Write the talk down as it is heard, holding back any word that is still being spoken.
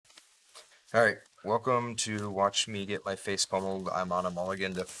All right, welcome to watch me get my face pummeled. I'm on a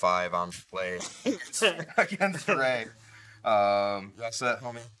mulligan to 5 on play against Ray. That's that,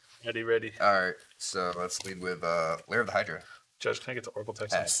 homie. Ready. All right, so let's lead with Lair of the Hydra. Judge, can I get the Oracle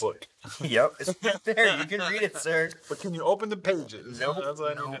text on Pass. the book? Yep, it's right there. You can read it, sir. But can you open the pages? Nope. That's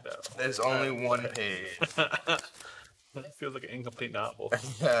what I need to know. There's only one page. It feels like an incomplete novel.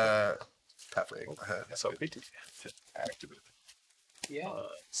 Pathway. Go ahead. So PT. Activate. Yeah.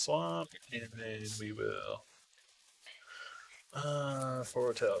 Swamp, and then we will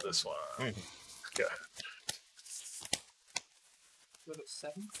foretell this one. Go ahead. Go to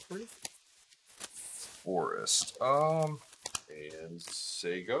 7, 3. Forest. And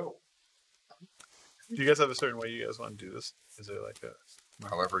say go. Do you guys have a certain way you guys want to do this? Is there like a...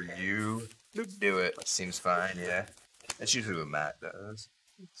 However you do it, seems fine. Yeah, that's usually what Matt does.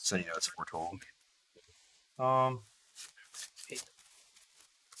 So you know it's foretold.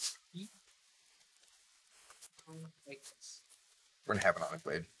 Like this. We're gonna have an Onyx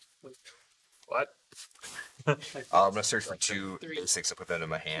Blade. What? I'm gonna search for 2 basics to put that in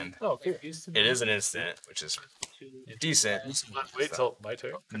my hand. Oh, cool. It is an instant, which is decent. Wait till my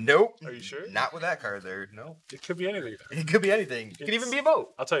turn. Nope. Are you sure? Not with that card there. No. It could be anything. It could be anything. It could even be a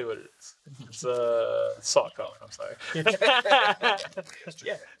boat. I'll tell you what it is. It's a Salt Collar. I'm sorry.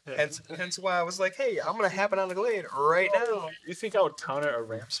 Yeah. Hence why I was like, hey, I'm gonna have it on the glade right now. You think I would counter a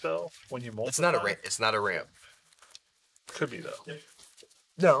ramp spell when you multiply? It's not a ramp. It's not a ramp. Could be though.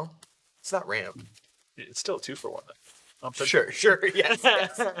 No, it's not ramp. It's still a 2 for 1. Then. Sure, yes.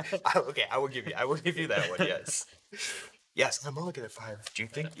 Okay, I will give you that one. Yes, yes. I'm only at 5. Do you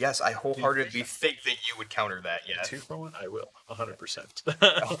think? Yes, I wholeheartedly think that you would counter that. Yes. 2 for 1. I will.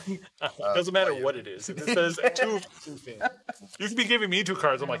 100%. Doesn't matter what it is. If it says 2 things. You could be giving me 2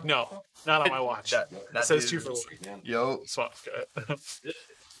 cards. I'm like, no, not on my watch. It says 2 for 1. Yo. Swamp. Go ahead.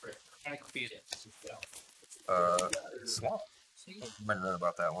 I can beat it. Swamp. Might have known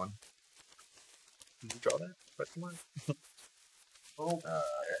about that one. Did you draw that? Question mark?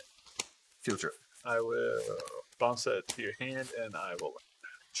 Field trip. I will bounce that to your hand, and I will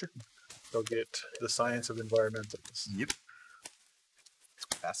go get the science of environmentals. Yep.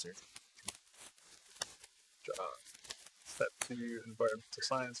 Faster. Step 2, environmental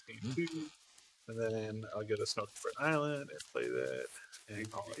science, game 2, and then I'll get a smoke for an island and play that. And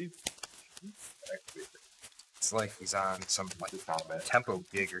call it. It's like he's on some like tempo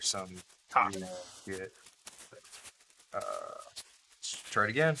gig or some. Yeah. Try it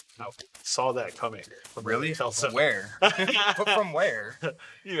again. I saw that coming. Really? From Where? From where?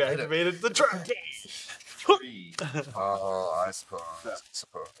 You activated the trap. 3 Oh, I suppose.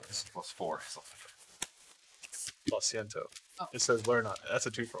 plus 4. Lo siento. It says learn on it. That's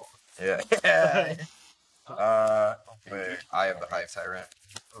a 2 for 1. Yeah. Wait. I have the Hive Tyrant.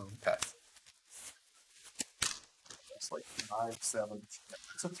 Pass. It's like 5, 7.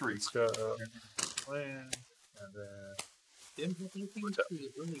 It's a 3. Let's go land, and then Didn't have anything What's to up? do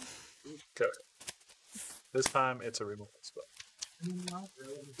with running. go. This time it's a removal spell.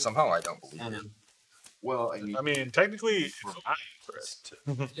 Somehow I don't believe it. Well, I mean, I mean, technically, it's not correct.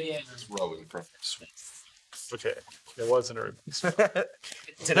 Yeah. it's rowing from Okay, it wasn't a removal spell.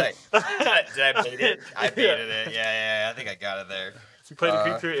 Did I bait it? I baited it. Yeah. I think I got it there. If you played a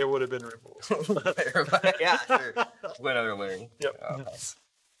creature, it would have been removal. Yeah, sure. Play another layer. Yep. Nice.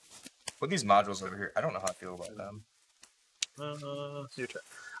 With these modules over here, I don't know how I feel about them. Your turn.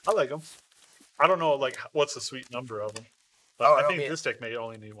 I like them. I don't know, like, what's the sweet number of them. But Oh, I I don't think mean- this deck may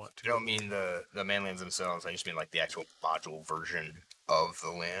only need 1, 2. I don't mean the manlands themselves. I just mean like the actual module version of the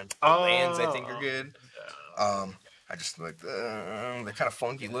land. The Oh. lands I think are good. I just like they're kind of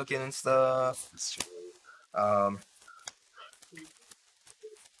funky looking and stuff.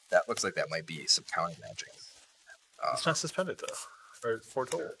 That looks like that might be some counting magic. It's not suspended, though. Or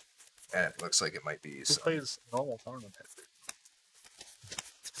foretold. And it looks like it might be Who some. plays normal tournament?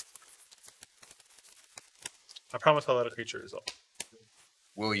 I promise I'll let a creature resolve.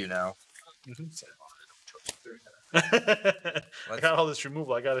 Will you now? I got all this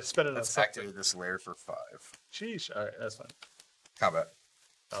removal. I got to spend it on Let's something. activate this layer for 5. Sheesh. All right, that's fine. Combat.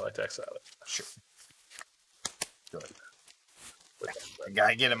 I like to exile it. Sure. Good. I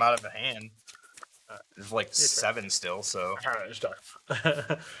gotta get him out of the hand. There's like 7 still, so. All right, just talk.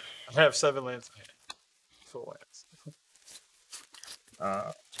 I have 7 lands in hand. Full lands.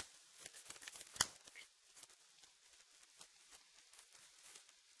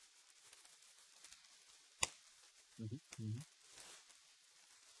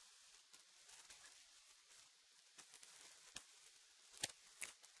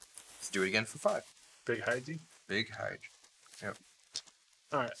 Let's do it again for 5. Big Heidi. Big Hydra. Yep.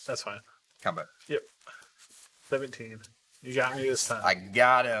 All right, that's fine. Combat. Yep. 17. You got me this time. I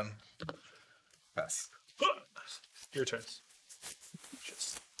got him. Pass. Your turn.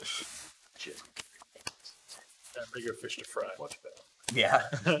 Just. That bigger fish to fry. Watch that. Yeah.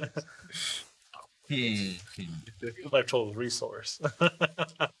 Electoral resource.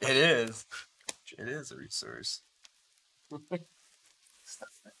 It is. It is a resource. I'm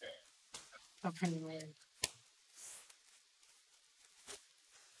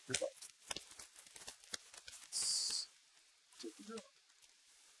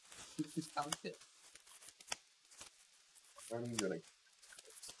gonna.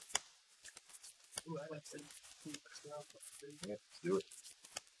 Ooh, I like that. Yeah, let's do it.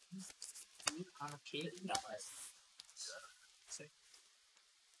 Arcade? No. Sick.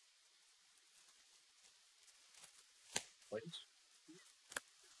 Please.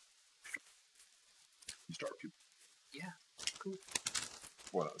 You start with Yeah. Cool.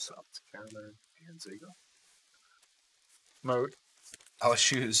 what else? Counter and Zago. Mode. I'll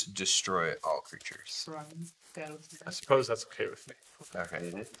choose destroy all creatures. Prime battle. I suppose that's okay with me.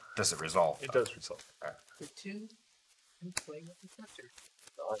 Okay. Does it resolve? It does resolve. For 2, and play with the structure.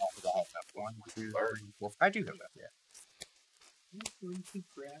 Oh, I forgot that. 1, 2, 3, 4. I do have that. Yeah. Going to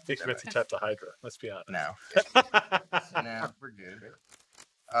grab. They meant to tap the Hydra. Let's be honest. Now. Now we're good.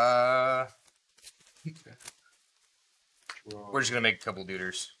 We're just gonna make a couple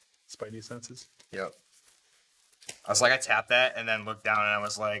duders. Spidey senses. Yep. I was like, I tapped that and then looked down and I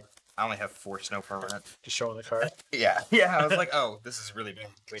was like, I only have 4 snow permanent. Just showing the card. Yeah. Yeah. I was like, oh, this is really big.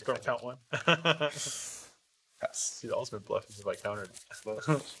 Wait Go and count one. Pass. See, the ultimate bluff is if I countered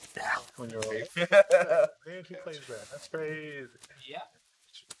when you're like, man, who plays that? That's crazy. Yeah.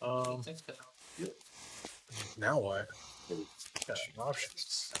 Thanks, Now what? Got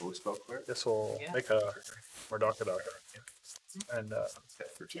options. Full spell clear. This will Yeah. make a Mordaka and a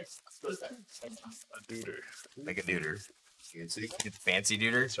duder. Make a duder. Fancy. Get the fancy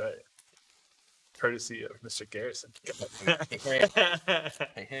duder. That's right. Courtesy of Mr. Garrison.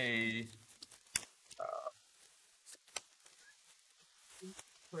 Hey, hey.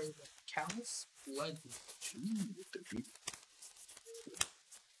 For the Callous Blood. Defeat.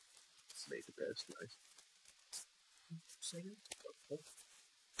 Snake the best. Nice. Second.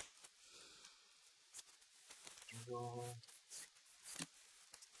 Oh,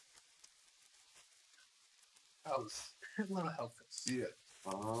 a little helpless. Yeah.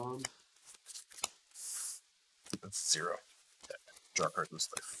 That's 0. Draw card this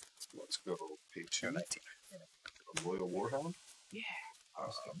life. Let's go. Pay 2. 19. A Loyal Warhound. Yeah.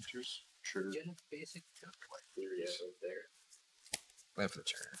 Just trigger. Get a basic jump. There. Plan for the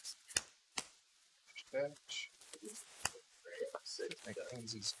turn. Dispatch. Make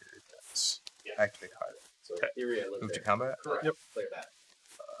things easier. That's activate card. Okay. Move to combat. Yep.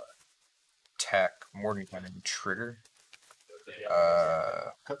 Attack Mordenkainen and trigger.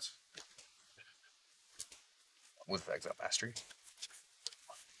 Cuts. With Exile Mastery.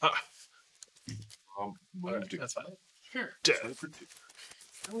 Move to That's fine. Sure. Death. play for 2.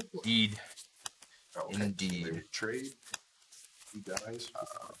 Indeed. Okay. Indeed. They would trade. He dies.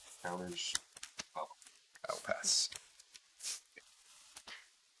 Counters. I'll pass.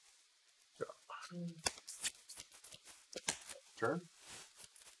 Turn.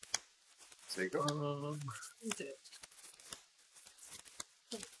 Zago.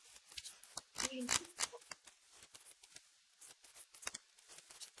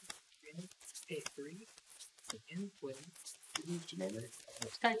 Pay 3. And play. Move to melee.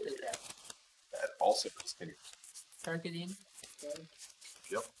 Type it out. That also is any. Targeting.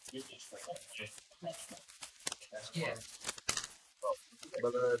 Yep. Yeah.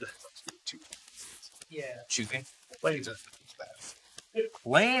 Blood. 2. Yeah. Choosing. Planes.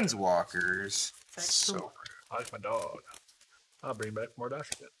 Planeswalkers. So I like my dog. I'll bring back more Doc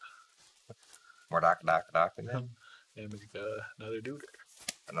again. more doc, and then And make another duder.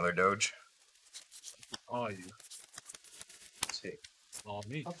 another Doge. Oh, you. Take. On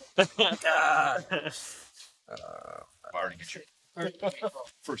me. I already get your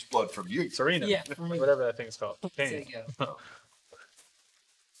first blood from you. Serena. Yeah, for me. Whatever that thing is called. There Pain. you go.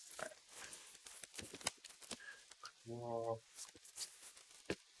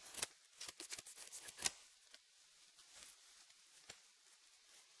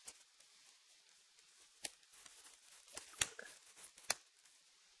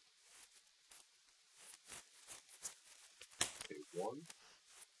 Okay, 1.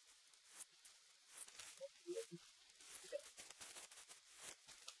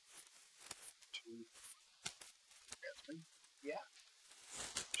 2. Yeah.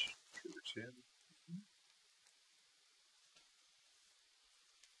 Trigger 10.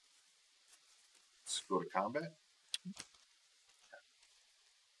 Let's go to combat.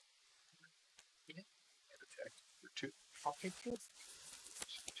 Yeah. And attack for 2. Okay, good.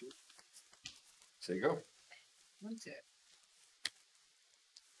 2. Say go. What's that?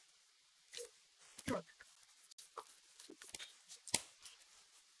 Sure.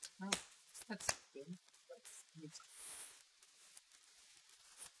 Oh, that's good. That's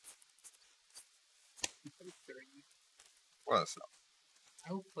 30. Well, that's not.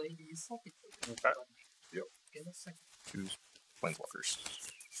 I will play these second. Okay. Yep. Get a second. Choose planeswalkers.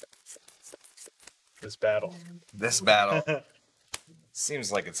 This battle. This battle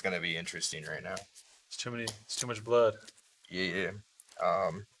seems like it's gonna be interesting right now. It's too many. It's too much blood. Yeah.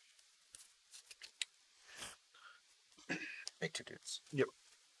 Make 2 dudes. Yep.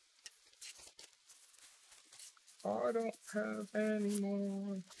 I don't have any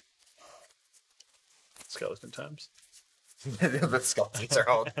more. Skeleton times. The skeletons are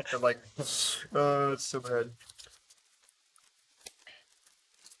all. They're like, oh, it's so bad.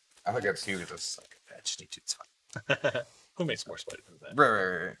 I think I've seen this. Like, I just need to. It's fine. Who makes more spider than that?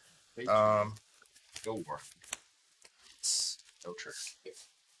 Right. Go war. No trick.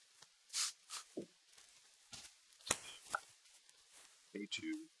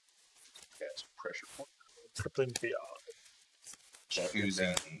 A2 cast pressure point. Tripling beyond.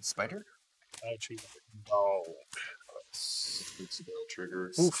 Choosing spider. I choose. Oh. Spell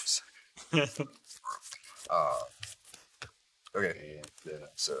trigger. Oof. Okay. And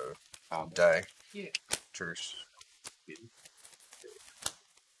So combat. die. Yeah. Triggers.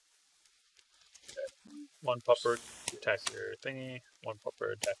 One pupper attack your thingy. One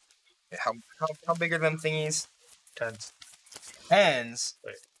pupper attack How big are them thingies? 10s. 10s.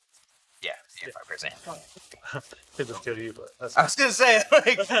 Wait. Yeah, 5%. They just kill you, but that's. I was gonna say,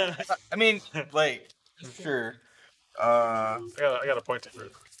 like, I mean, like, sure. I got a point to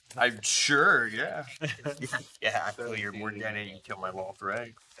prove. I'm sure, yeah. Yeah, I feel you're more dead and you kill my Loth,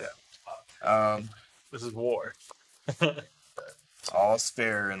 right? Yeah. This is war. All's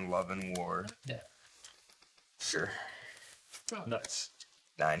fair in love and war. Yeah. Sure. Nice.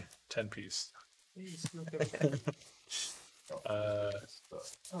 9. 10 piece. Please look at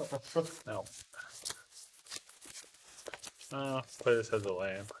No. Play this as a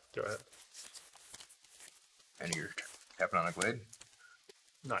land. Go ahead. And you're tapping on a glade.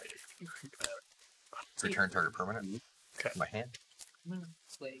 Not you. Return target permanent. Okay. My hand.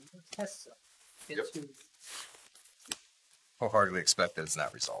 playing Tessa Yep. into Wholeheartedly expect that it's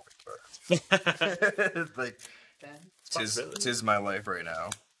not resolving, but like that tis my life right now.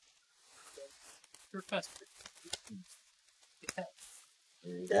 professor. Yeah.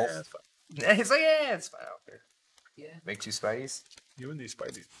 Yeah, that's fine. He's like, yeah, it's fine out there. Yeah. Make 2 Spideys. You and these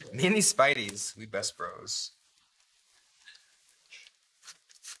Spideys. Me and these Spideys, we best bros.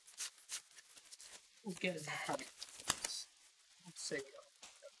 We'll get it. Let's say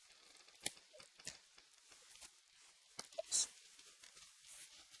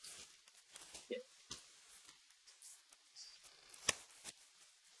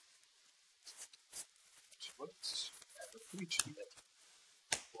Let's add a free cheat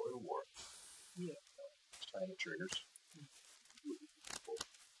for the war. Yeah. Sign the triggers.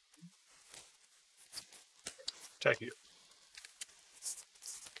 Attack you.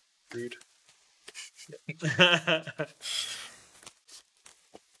 Rude.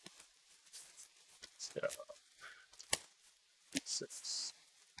 So, 6.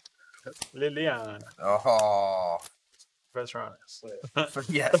 Liliana. Oh, Professor Honest.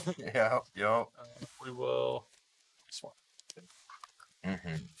 yeah, yeah, yo. We will. This one.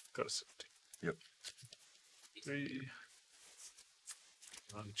 Go to 17. Yep. 3.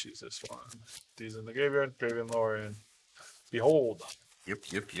 Choose this one. These in the graveyard, graveyard lower in. Behold. Yep.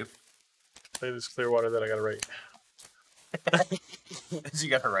 Play this clear water that I gotta write. You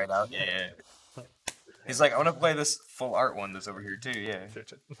got to write out. Yeah. He's like, I want to play this full art one that's over here too. Yeah.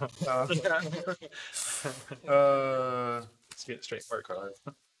 Let's get it straight. Art card.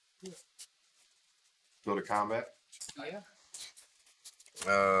 Go to combat. yeah.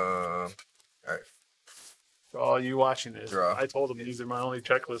 All right. For all you watching this, Draw. I told them these are my only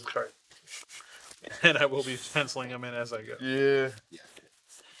checklist cards. And I will be penciling them in as I go. Yeah.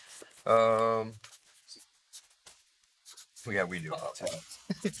 We do about 10.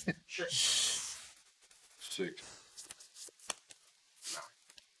 6.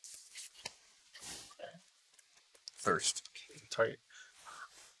 Thirst. Tight.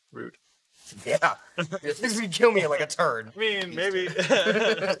 Rude. Yeah. This is gonna kill me in like a turn. I mean, maybe. They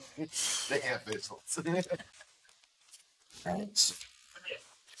have visuals.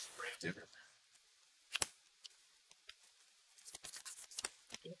 Different.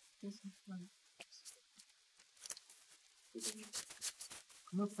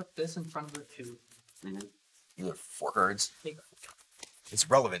 I'm gonna put this in front of the 2. You have 4 cards. Take It's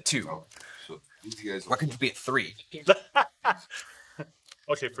relevant too. Oh, so these guys. Why couldn't you be at 3?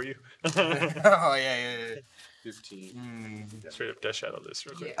 Okay, for you. Oh yeah. 15. Straight up Death Shadow this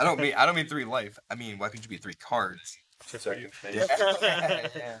real quick. I don't mean 3 life. I mean, why couldn't you be 3 cards? Second phase.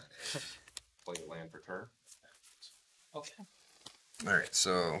 Yeah. Play a land per turn. Okay. All right,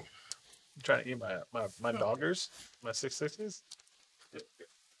 so I'm trying to eat my doggers, my 6/6s.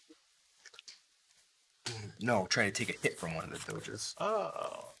 no, trying to take a hit from one of the doges.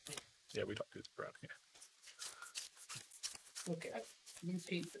 Oh. Yeah, we don't do this around here. Okay. I'm gonna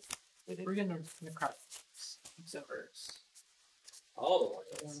take this. We're gonna necrotic. Observers. All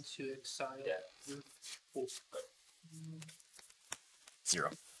the Going ones. to excite. 0.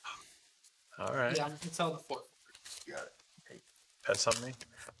 All right. Yeah, it's all the 4. You got it. Pets on me.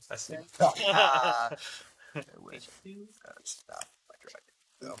 I see. I wish. Stop my dragon.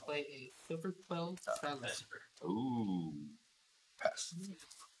 We'll play a silver 12 silencer. Ooh. Pass.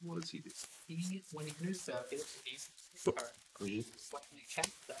 What does he do? He, when he enters the battlefield, alright. When you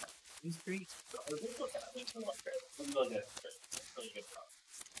cast that, use 3.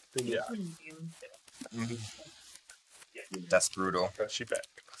 Yeah. That's brutal. She back.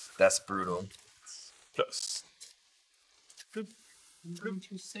 That's brutal. Plus. I'm going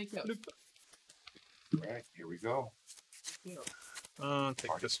to say go. Alright, here we go.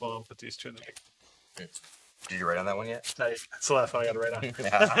 Take this one, put these 2 in the Did you write on that one yet? That's the last one I got to write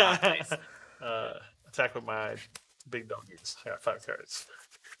on. Attack with my big doggies. I got 5 cards.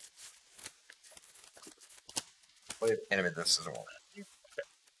 Animate this as well.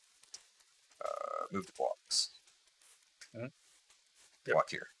 Move the blocks. Yep. Block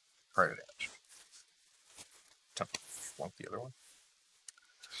here. Card advantage. Flunk the other one.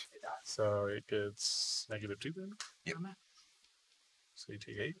 So it gets -2 then? Yep. So you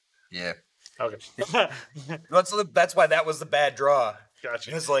take 8? Yeah. Okay. That's why that was the bad draw.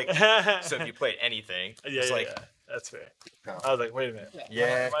 Gotcha. It's like, so if you played anything, Yeah, it's like, yeah. That's fair. I was like, wait a minute.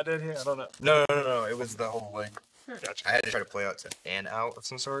 yeah. Am I dead here? I don't know. No. It was the whole like, Gotcha. I had to try to play out to an out of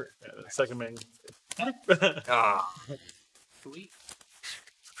some sort. Yeah, the second main. Ah, Sweet.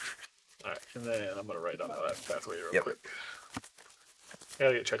 Alright, and then I'm going to write on that pathway real Yep. quick. I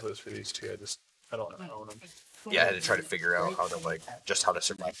gotta get checklists for these 2. I don't own them. yeah. I had to try to figure out how to how to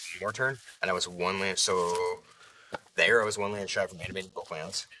survive one more turn, and I was 1 land. So there, I was 1 land shy from animating both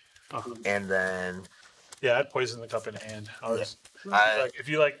lands, and then Yeah, I'd poison the cup in hand. I was I- like, if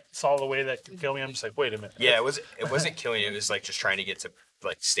you saw the way that could kill me, I'm just like, wait a minute. yeah, it wasn't killing. It was like just trying to get to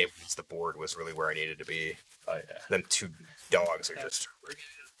stabilize the board was really where I needed to be. Oh, yeah. Them 2 dogs are just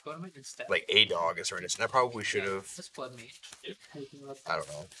Go to it instead. like a dog is horrendous, and I probably should have. This blood mage. I don't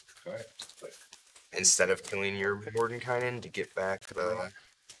know. Alright. Instead of killing your Mordenkainen to get back the.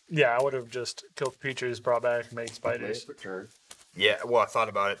 Yeah, I would have just killed creatures, brought back, made spiders. Per turn. Yeah, well, I thought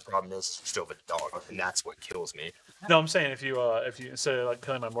about it. The problem is still the dog, and that's what kills me. No, I'm saying if you instead of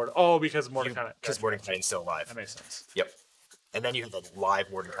killing my Morden. Oh, because Mordecai. Because Mordenkainen's still alive. That makes sense. Yep. And then you have a live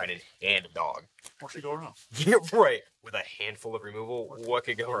Mordenkainen and a dog. What could go wrong? You're right. With a handful of removal, what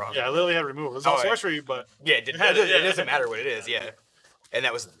could go wrong? Yeah, I literally had removal. It's all Oh, yeah. sorcery, but Yeah, it doesn't matter what it is. Yeah, and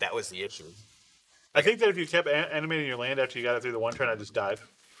that was the issue. I think that if you kept animating your land after you got it through the 1 turn, I just died.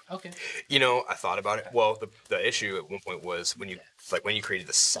 Okay. You know, I thought about it. Well, the issue at one point was when you created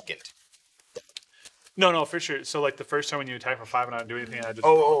the second. No, for sure. So the first time when you attack for 5 and I don't do anything, I just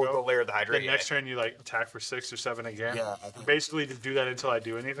Oh, go. the layer of the Hydra. The next turn you attack for 6 or 7 again. Yeah, I think- Basically to do that until I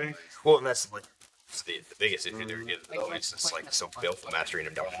do anything. Well, and that's the biggest issue there. It's just so built for mastering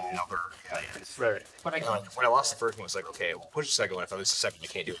him down another land. Right. But I And, when I lost the first one, it was like, okay, we'll push the second one. If I lose the second, you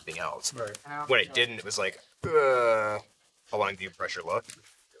can't do anything else. Right. When it didn't, it was like, I want to give pressure luck.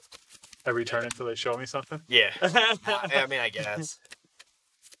 Every turn until they show me something. Yeah. I mean, I guess.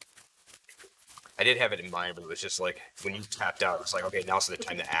 I did have it in mind, but it was just like, when you tapped out, it's like, okay, now's the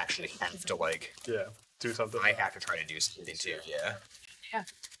time to actually have to, Yeah. Do something. I have to try to do something too, yeah. Yeah.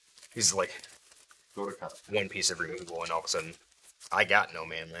 He's like, Go to count. 1 piece of removal, and all of a sudden, I got no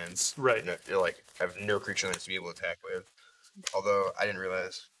man lands. Right. No, I have no creature lands to be able to attack with. Although, I didn't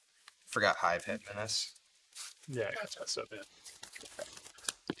realize. Forgot Hive had Menace. Yeah, I got that stuff in.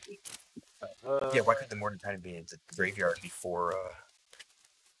 Yeah, why couldn't the Mordenkainen be in the graveyard before,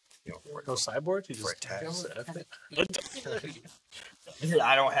 No sideboard? You for just attacks? That's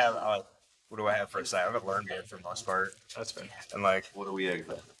I don't have, what do I have for a side? I have a learn board for the most part. fair. And What do we egg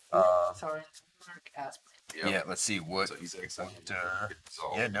then? Sorry. Mark Asper. yeah, let's see, what, So he's egg seven.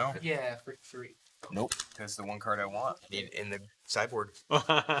 yeah, no. Yeah, for 3. Nope, because the 1 card I want, I need in the sideboard.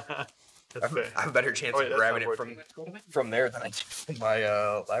 I have a better chance of grabbing it from there than I do from my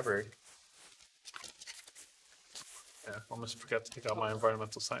library. Yeah, almost forgot to take out my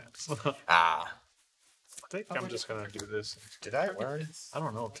environmental science. Ah. I think I'm just gonna do this. Did I learn? I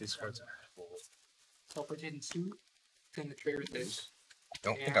don't know if these cards are. Teleportation suit. Turn the trigger this.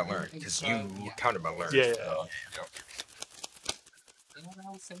 Don't think I learned because you counted my learn. Yeah. You know what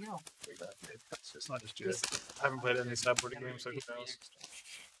else I know? It's not just you. I haven't played any sideboard games, so who knows?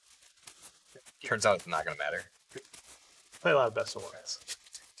 Turns out it's not gonna matter. Play a lot of best of ones.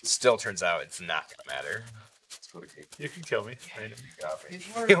 Still turns out it's not gonna matter. You can kill me.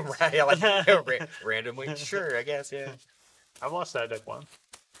 Randomly. Sure, I guess, yeah. I've lost that deck once.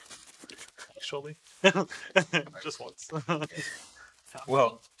 Actually. Just once.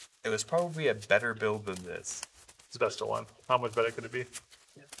 Well, it was probably a better build than this. It's best of one. How much better could it be?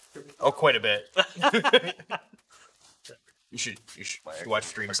 Oh, quite a bit. You should watch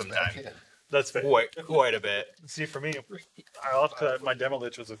stream sometime. That's fair. Quite a bit. See, for me, I lost my Demo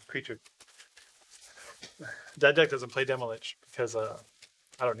Lich was a creature. That deck doesn't play Demo Lich because I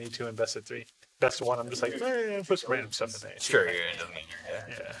don't need to invest at 3. Best of one, I'm just like, put some random stuff in there. Sure, it doesn't matter.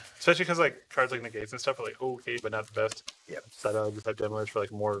 Yeah. Especially because like cards like negates and stuff are like okay, but not the best. Yep. So I just have Demo Lich for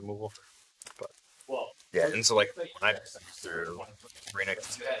like more removal. But yeah, and so like when I through arena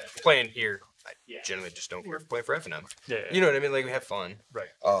playing here, I generally just don't care for playing for FNM. Yeah. You know what I mean? Like we have fun. Right.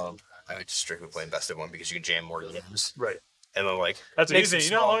 I would just strictly play best of one because you can jam more games. Right. And then like that's easy.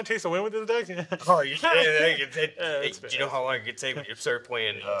 You know how long it takes to win with this deck? Oh, you know how long it could take when you start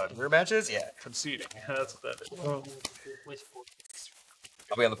playing mirror matches? Yeah. Conceding. That's what that is.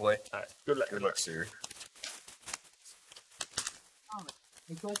 I'll be on the play. Alright. Good luck. Good luck, sir. I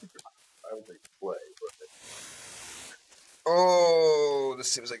don't think play, but oh,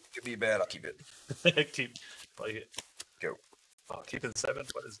 this seems like it could be bad. I'll keep it. Keep like it. Go. Oh, keep it 7.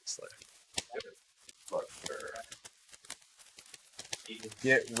 What is this like?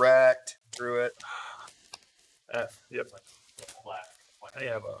 Get wrecked through it. F. Yep. I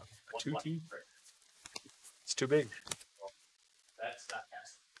have a 2-key. It's too big. That's not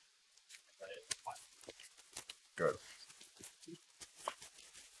Good.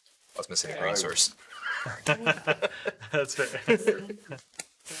 I was missing a green source. That's fair.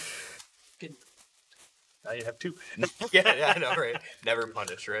 Now you have 2. Yeah, I know, right? Never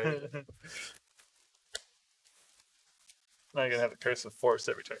punished, right? Now you're gonna have a curse of force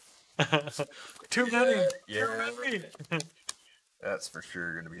every turn. Too many. Yeah. Too many. That's for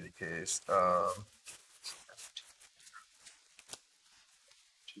sure going to be the case.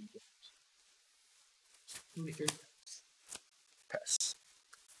 Pass.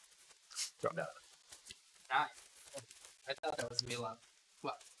 Drop down. I thought that was Milan.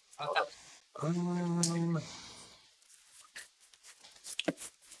 What? I thought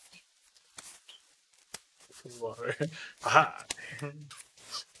Water. Aha.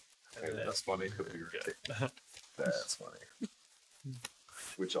 that's funny. That's funny.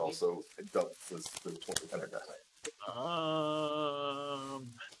 Which also it doubles the 20 kind of guy.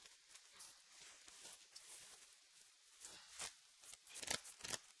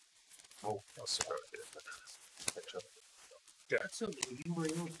 Oh, I'll start it. that's so good. You were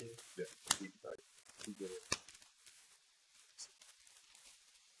able to. Yeah, he did it.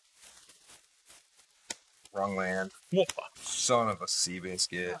 Wrong land. Son of a sea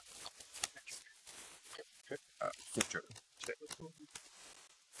biscuit. Good job.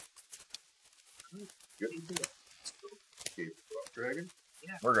 Good. Dragon.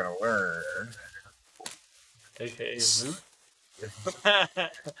 Yeah. We're going to learn. AKA loot.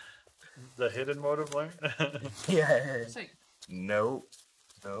 The hidden mode of learn. Yeah. It's like, No,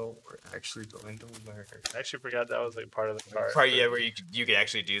 we're actually going to learn. I actually forgot that was like part of the card. Probably, yeah, where you can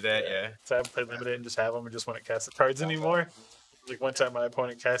actually do that, yeah. So I haven't played limited and just have them and just wouldn't cast the cards anymore. Like one time my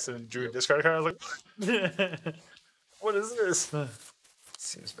opponent casted and drew a discard card. I was like, what is this?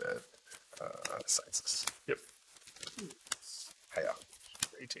 Seems bad. Sciences. Yep. Hiya.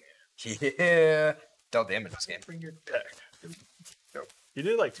 18. Yeah. Dealt damage this game. bring your Deck. You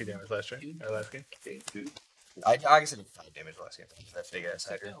did like 2 damage last turn, or last game. I guess I did 5 damage last game. That big ass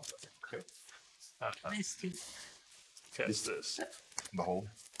hider. nice team. Cast this. Behold.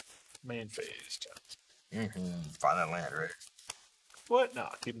 Main phase. Find that land, right? What? No,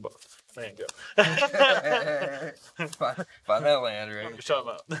 keep them both. Man, go. Find that land, right? Shut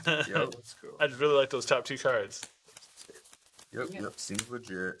them up. Yep, let's go. I just really like those top 2 cards. Yep. Seems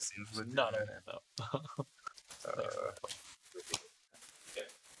legit. Not on it, though.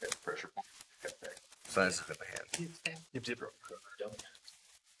 Pressure point. Science is in the hand. Yep.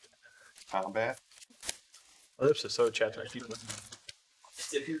 Combat. My lips are so chapped. I keep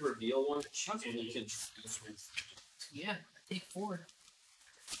If you reveal one, and you can choose one. Yeah, take 4.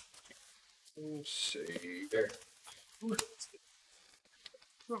 Let's see. There.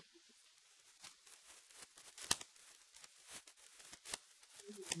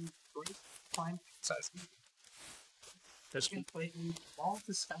 Fine. Size. This You can play all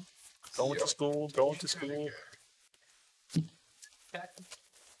the stuff. going to school, going to school. Back.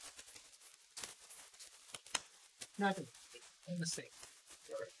 Nothing. I'm mistake.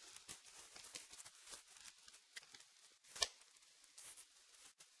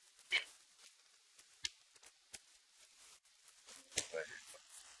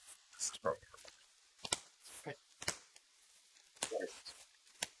 This is probably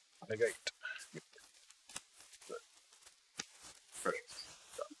Negate. Fresh.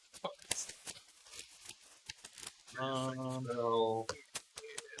 No.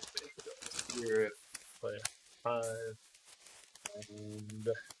 Spirit. Play 5 and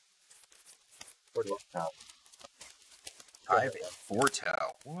 40. I have a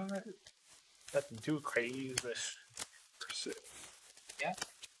foretell. What? Nothing too crazy. Percent. Yeah.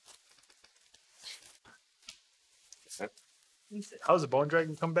 How does a bone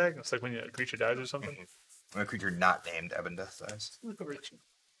dragon come back? It's like when a creature dies or something. When a creature not named Ebon Death dies. Look over at you.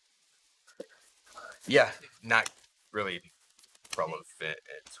 Yeah, not really relevant.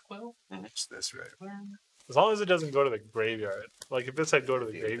 It's 12. it's this right. Learn. As long as it doesn't go to the graveyard. Like if it said go to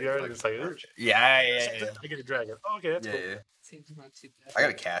the graveyard, it's like, "Ugh, Yeah. I get a dragon. Oh, okay, that's Yeah, cool. yeah. Seems not too bad. I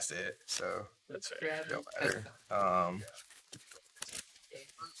gotta cast it, so That's fair. Grab don't it. matter.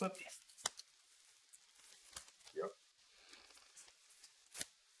 Flip.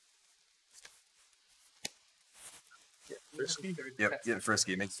 Risky. Yep, get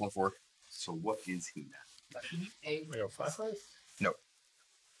frisky. Make 4/4. So what is he now? A. We go 5/5. No,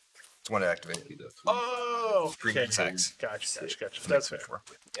 it's one to activate. He does. Oh, Green okay. attacks. Gotcha. That's fair.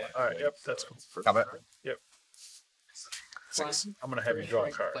 All right. Yep, that's cool. Combat. Yep. Six. I'm gonna have you draw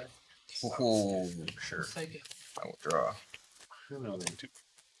a card. Oh, sure. Second. I will draw. No, 2.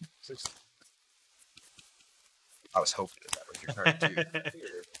 6. I was hoping that was your card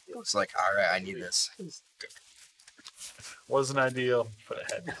too. It's like, all right, I need this. Wasn't ideal, but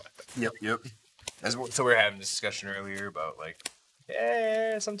it had to happen. Yep. So we were having this discussion earlier about like,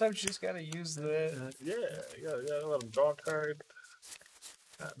 yeah, sometimes you just gotta use the. Yeah, you gotta let him draw a card.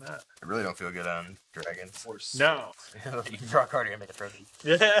 Not. I really don't feel good on dragons. No. You can draw a card, you're gonna make a trophy.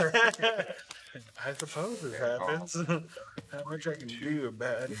 Yeah. I suppose it happens. How much I can do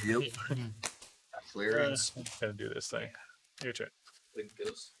bad. Yep. Clearance. I'm gonna do this thing. Your turn. Like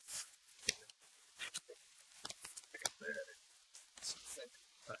ghost.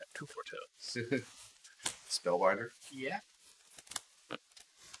 I have 2 foretells. Spellbinder. Yeah.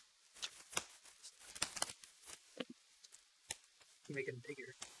 Make it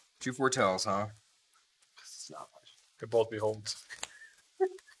bigger. 2 foretells, huh? It's not much. Could both be holds.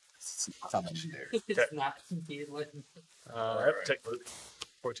 It's not much there. It's not competed with. Take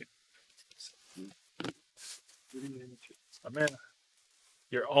 14. I'm in.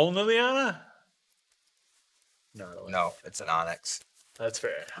 Your own Liliana? No, it's an onyx. That's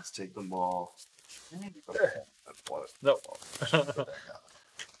fair. Let's take them all. That's what. No.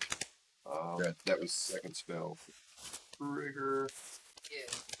 That was second spell. Trigger. Yeah.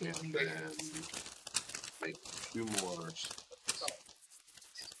 And then make 2 more.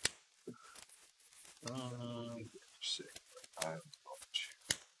 6.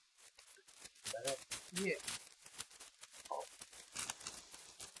 Yeah.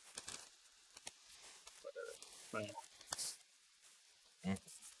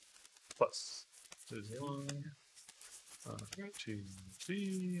 Plus. There's 1. 2,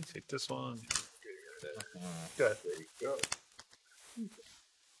 3. Take this one. Good. There you go.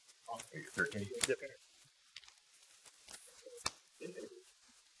 13. Yep.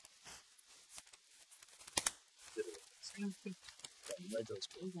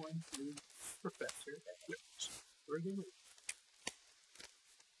 We're going to Professor. We're going to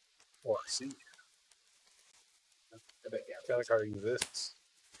Oh, I see. What kind of card exists?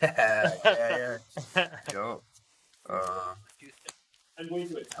 yeah. Go. I'm going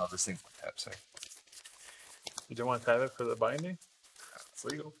to it. How this thing's like that, so. You don't want to have it for the binding? It's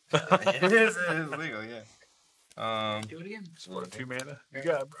legal. It is legal, yeah. do it again. What, 2 mana? You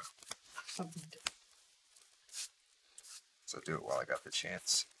got it, bro. Something different. So do it while I got the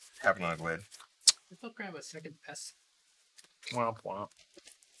chance. Have it on a glade. Let's go grab a second pest. Womp womp.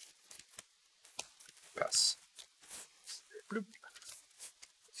 Yes. Bloop.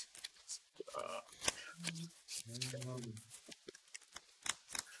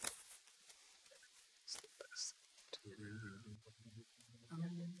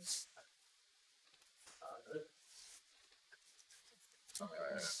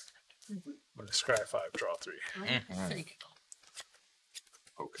 I'm going to scry 5, draw 3. Thank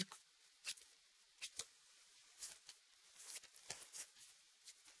Okay.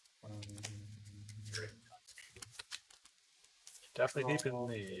 Definitely deepen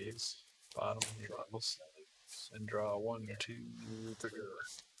these bottom draws and draw 1, 2, 3.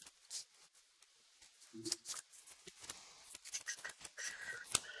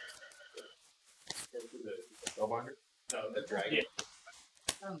 Spellbinder? No, the dragon.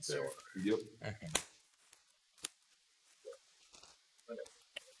 There. Yep.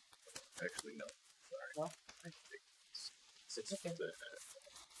 Actually, no.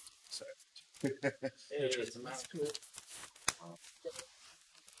 It's a mouse.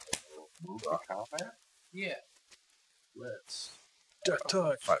 Move our combat? Yeah. Let's death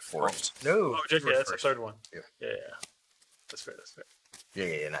touch. 5 forest. No. Oh, JK, that's the first. third one. Yeah. Yeah. That's fair. That's fair.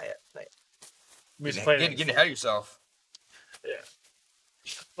 Yeah, not yet. Not yet. Music playing. Getting ahead of yourself. Yeah.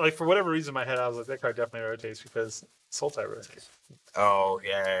 Like, for whatever reason in my head, I was like, that card definitely rotates because Sultai rotates. Oh,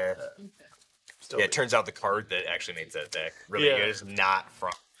 yeah. Still Yeah, it turns out the card that actually makes that deck really Yeah. good is not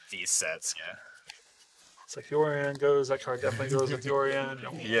from these sets. Yeah. It's like the Orion goes, that card definitely goes with the Orion.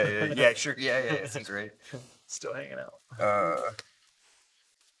 Yeah, sure. Yeah, seems right. Still hanging out.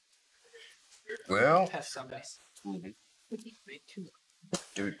 Well, Test somebody. mhm. Make 2.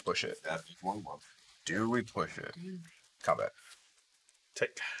 Do we push it? That's 1-1. Do we push it? Combat.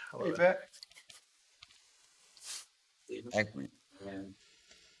 Take. I love Hey, it. Pat. I think we.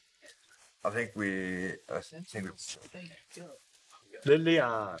 I think we. Thank you.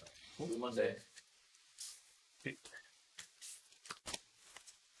 Lilian. Monday.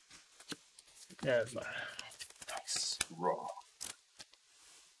 Yeah, it's fine. Nice. Raw.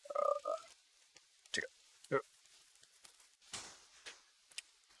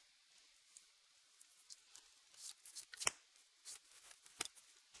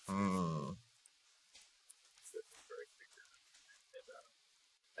 Hmm.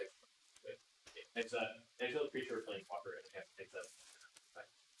 Exile creature or playing walker and have to take that.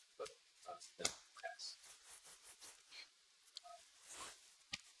 But pass.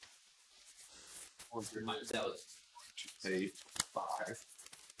 That was Pay 5.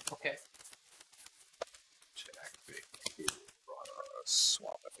 Okay. Check.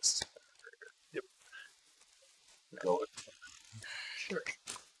 Swap this. Yep. Go it. Sure.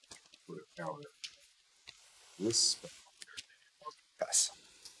 Put it counter. This. Pass.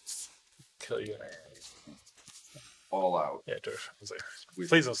 Kill you. All out. Yeah, Dwarf. I was like, With-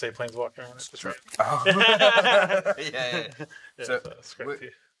 please don't say Planeswalker on it. That's right. Oh. yeah. Yeah, So, so scrap what- you.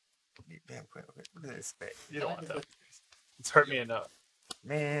 Man, look at this. You don't want that. It's hurt me enough.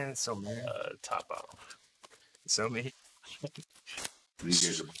 Man, so man. Top out. So me. These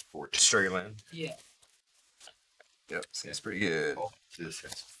guys are 14. Straight land. Yeah. Yep, seems pretty good. Oh, this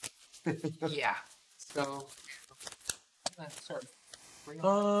is. Yeah. So, let's start. Bring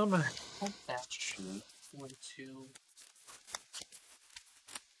on that. 1, 2.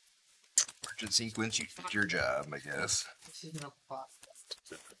 Merchant sequence, you did your job, I guess. This is no plot.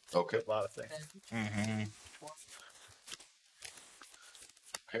 Okay. A lot of things. Mm-hmm.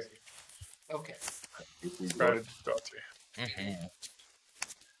 Okay. Okay. If we Right. voted, Draw 3. Mm-hmm.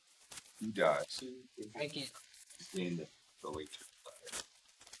 who dies Again. in the late.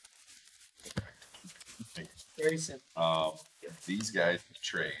 Very simple. These guys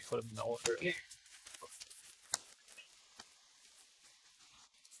trade. Put him in the order.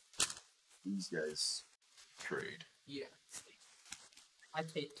 These guys trade. Yeah. I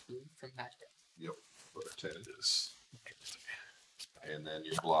paid 2 from that deck. Yep. For 10. It is. And then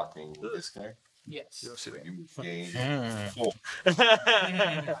you're blocking this guy. Yes. You don't see So that. you gain Mm. 4.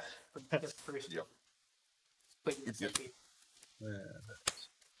 But the first. Yep. But you Yep. see.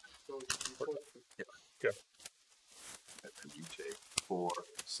 Go. And then you take 4,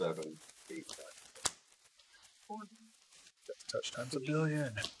 7, 8, 9. Touch times a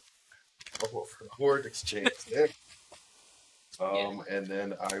billion. Oh, for the horde exchange there. And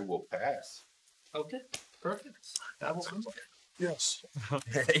then I will pass. Okay. Perfect. That was yes.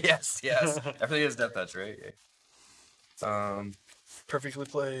 yes. Everything is death touch, right? Yeah. Perfectly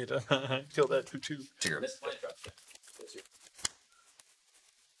played. Kill that 2/2. Trigger. This might drop down. That's your-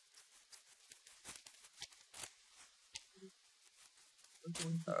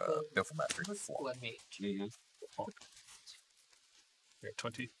 Go for mastery. Blood mage. Mm-hmm. You're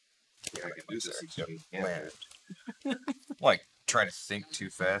 20. Yeah, I can do this. Yep. Yeah. Land. Like trying to think too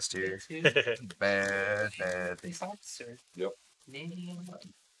fast here. Two. Bad. Police officer. Yep. Name.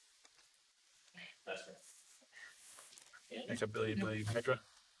 That's right. And Make a billion Hydra.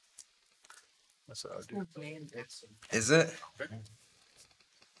 That's what I would do. Name. Is it?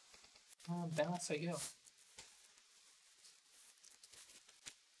 Balance I go.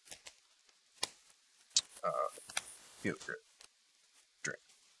 Field trip. Drink.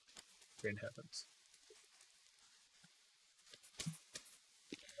 Rain happens.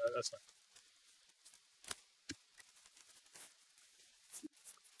 That's fine.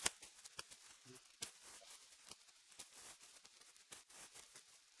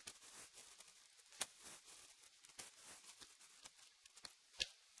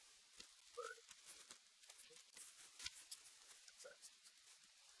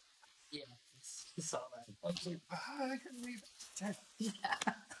 Yeah, I saw that. I was like, I can leave. yeah.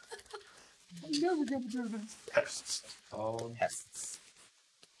 I'm never gonna do this. Pests. Oh, Pests.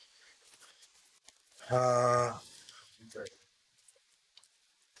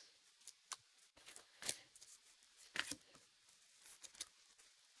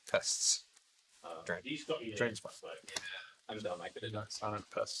 pests. Drain. He's got you. Drain's fine. But, I'm done. I could have done. Silent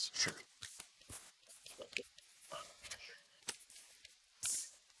pests. Sure.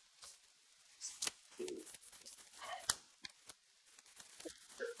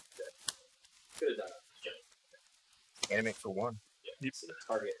 Could have done. Animate for 1. Yeah. So the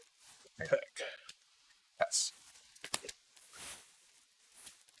target. Peck. Pests.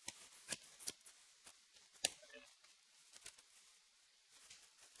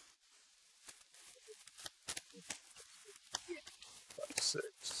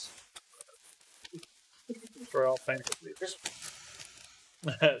 Six. We're all thankful leaders.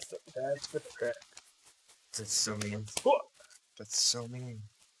 That's the crack. That's so mean. That's so mean.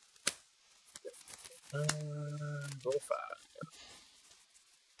 Roll 5.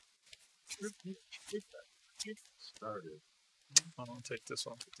 Started. I'll take this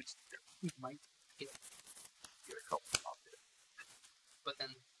one. Put these We might get a couple off here. but then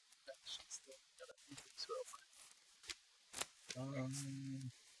that's still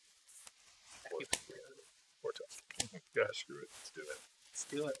Four tough. Gosh, screw it. Let's do it. let's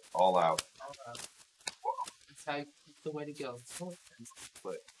do it. All out. That's how that's the way to go.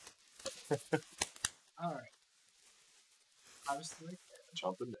 Play. Alright. Obviously.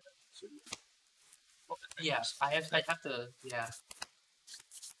 Jump in there. So Yeah, I have to yeah.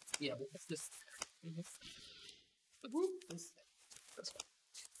 Yeah, but it's just this That's fine.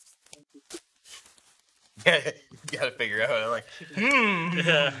 Yeah, you gotta figure out. Like,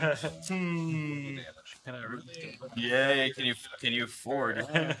 Yeah. hmm. And I really Yeah, can you afford?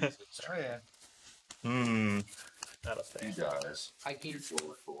 oh yeah. Hmm. not a You fan. guys. I gave it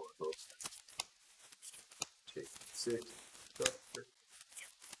Four. Take 6.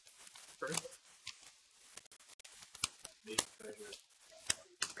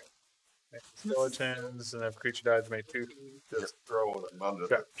 Skeletons, and if creature dies, make 2. Just throwing them under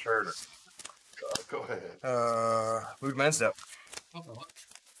the turner. Go ahead. Mood man step. oh,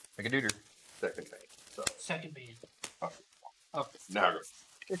 Make a duder. Second thing. So second man. now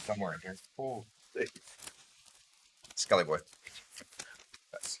Somewhere in here. go. Skelly boy.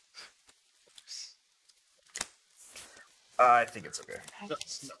 Yes. I think it's okay.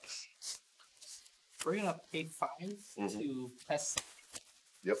 We're gonna pay 5 to test.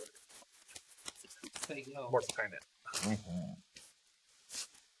 Yep. There you go. More planet. Mm-hmm.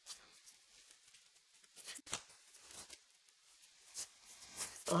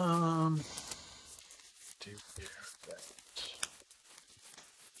 Do here.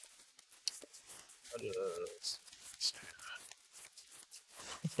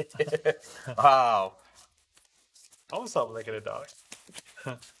 Wow. I always thought making a dog.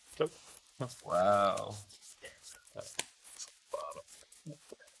 Nope. Wow. Bottom.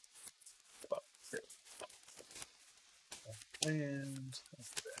 And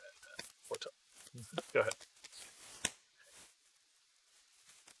four top. Go ahead.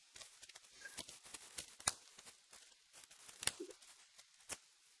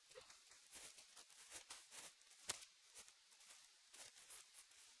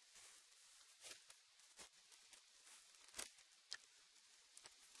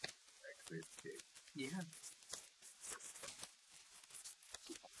 Yeah.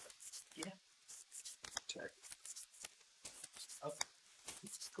 Yeah. Check. Up.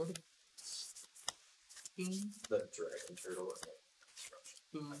 Let's go to spoon. The dragon turtle.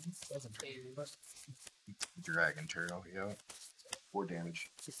 Spoon. Dragon turtle, yeah. 4 damage.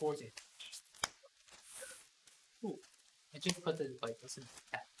 Before it. Ooh. I just put the like listen.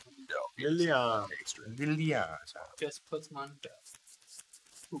 Lilian. Lilian. Just put them on.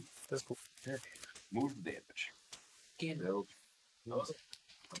 That's cool. Move the damage. Again. Build.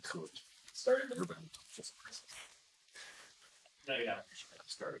 Started the No, you haven't.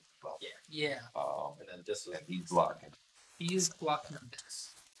 Started. Well, Yeah. And then this was and he's blocking. He is blocking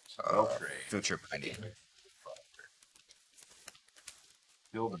this. Future binding.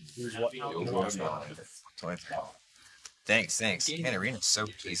 Thanks. Man, arena's so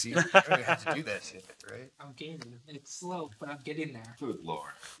easy. You don't even have to do that shit, right? I'm gaining. It's slow, but I'm getting there. Good lord.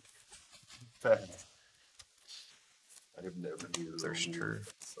 I have never needed Thirst true.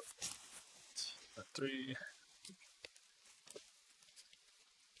 3.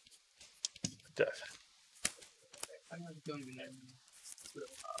 Death. I don't even know.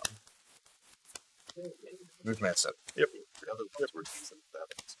 Move mats up. Yep. The other ones were decent.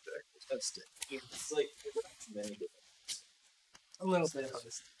 That's it's like many different A little bit of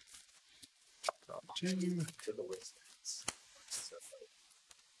this. to the list. So, so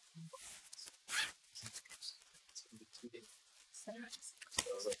I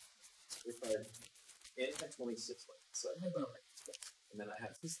was like, if I had 26 left, so I had about, and then I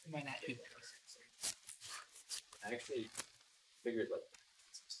had This might not be I actually figured like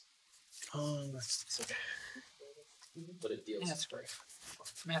but it deals. Yeah, that's great.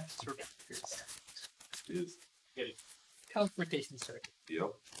 Math circuit. Is Teleportation circuit.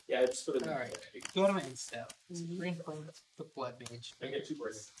 Yep. yeah, I just put it in. Alright. Go to my insta. Green flame, the blood mage. I get 2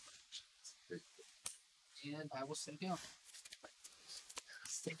 birds. And I will sit down.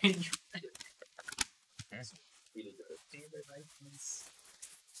 Standard items.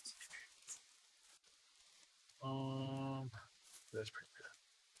 That's pretty good.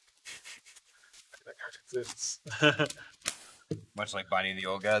 That card exists. Much like binding the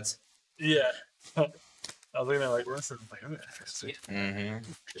old gods. Yeah. I was looking at like listen, like oh, interesting. Mm-hmm.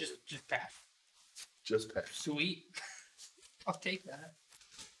 Just pass. Just pass. Sweet. I'll take that.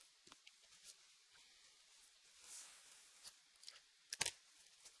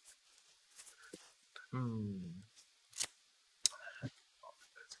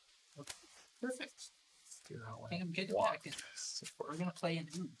 Perfect. I think I'm getting back in this. We're gonna play an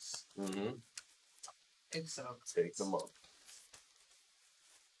ooze. Mm-hmm. It's Take them up.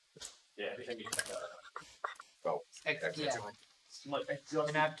 Yeah, I think Oh, yeah. like, You're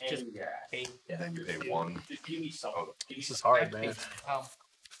gonna have to just pay. then you pay one. give me some. This is hard, man.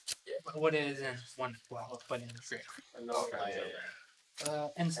 What is in one well, but in three. No,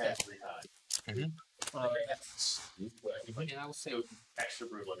 Instead. every time. And I will say Extra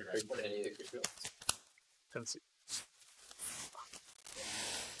brew like I put any of the Tennessee.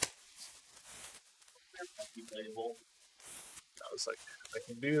 I was like, I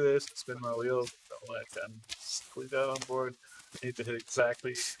can do this, spin my wheels, don't let them complete that on board. I need to hit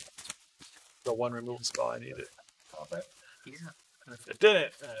exactly the one removal spell I needed. yeah. And if it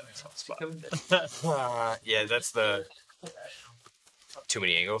didn't, it's on spot. Yeah, that's the too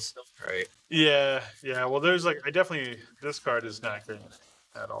many angles, right? Yeah. Well, there's like, this card is not good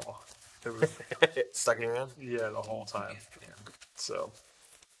at all. It was, Stuck in your hand? yeah, the whole time. So,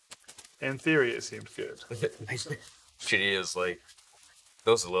 in theory, it seemed good. Shitty is like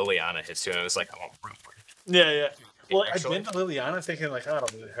those Liliana hits too, and I was like, I want room for it. Yeah. Well, Actually- I've been to Liliana thinking like, oh, I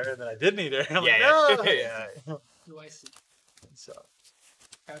don't need her, and then I did need her. I'm Yeah, like, no! yeah. Do I see So,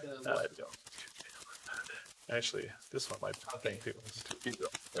 how to that I don't. Actually, this one might thank people.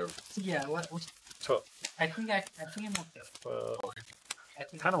 yeah, So, I think I'm okay. I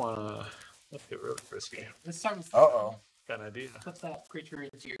think kind of want to let's get really frisky. let's start with Uh-oh. Got an idea. put that creature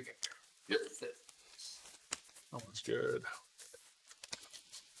into your character. Yep. That's it. Almost good.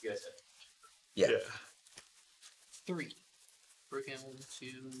 You guys said. Yeah. 3. We're going to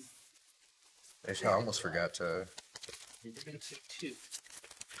Actually, I almost forgot to. we're going to 2.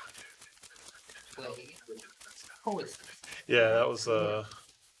 Play poison. Yeah, that was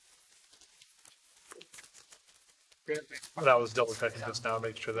that was double checking just now,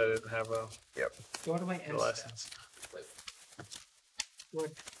 make sure that I didn't have Yep. Go to my the end license.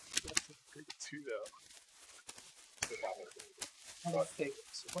 Good. Two though. I'll take-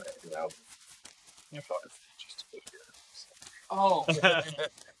 Just Oh,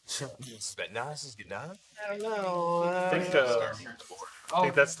 But nah, this is good. Nah. I don't know. I think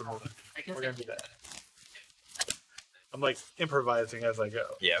that's the move. I guess We're gonna do that. I'm like improvising as I go.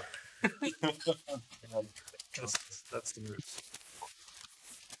 Yeah. That's the move.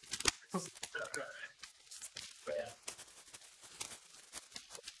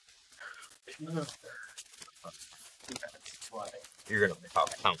 You're gonna pop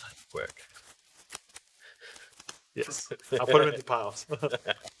pound quick. Yes, I'll put them into piles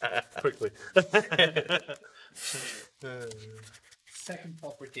quickly. Second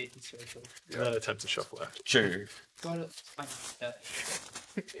teleportation circle. And then attempt to shuffle after. Sure. Go to my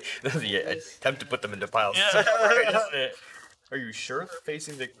Yeah, attempt to put them into piles. Yeah. Right, isn't it? Are you sure they're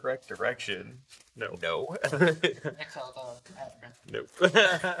facing the correct direction? No. No. Exile dog. Nope.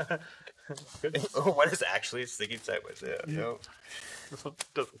 Good. Oh, what is actually sticking sideways? Yeah. No. This one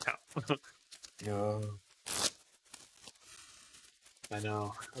doesn't count. No. I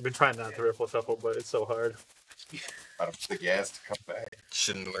know. I've been trying not to riffle shuffle, but it's so hard. I don't think he has to come back.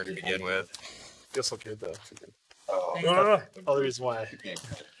 Shouldn't learn to begin with. Feels so good though. Oh, Thank No. Other reason why.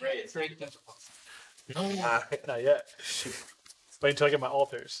 It's very difficult. Not yet. Wait until I get my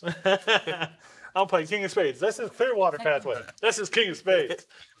altars. I'm playing King of Spades. This is Clearwater Pathway. This is King of Spades.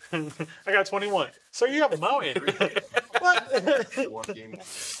 I got 21. Sir, you have a mountain. What? one game.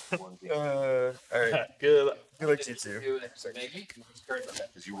 One game. All right. Good. Good luck to you too. Do it, maybe.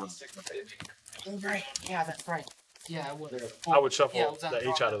 Because you won. Right. Yeah, that's right. Yeah, I would. I would shuffle Yeah, it was on the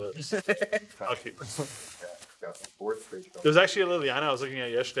H top. out of this. I'll keep it. Got the fourth straight. There's actually a Liliana I was looking at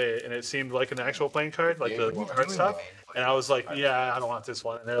yesterday, and it seemed like an actual playing card, like the card stuff. And I was like, yeah, I don't want this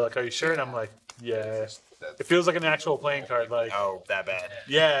one. And they're like, are you sure? And I'm like, yeah. It feels like an actual playing card. Like, Oh, that bad.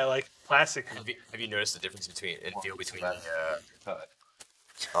 yeah, like classic. Have you noticed the difference between between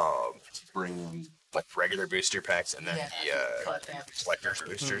Bring like regular booster packs and then Yeah. the collector's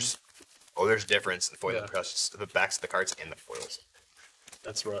boosters? Oh, there's a difference in the foil Yeah. the backs of the cards and the foils.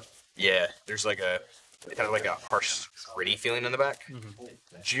 That's rough. Yeah, there's like a kind of like a harsh, gritty feeling in the back.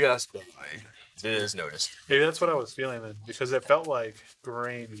 Just barely. It is noticed. Maybe that's what I was feeling then, because it felt like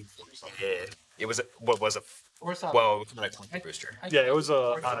grainy. Yeah. It was what was a Or something. well, it was not a collector booster. Yeah, it was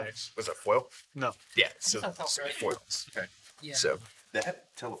a Onyx. Was it foil? No. Yeah, so I thought so. foils. Yeah. So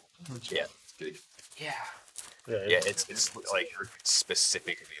that telephone. yeah, Yeah. yeah, it's like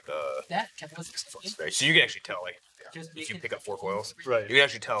specifically the That was so you can actually tell like just if you pick up 4 foils, Right. you can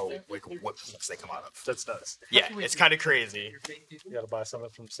actually tell like what packs they come out of. That's nuts. Yeah, it's kind of crazy. You gotta buy something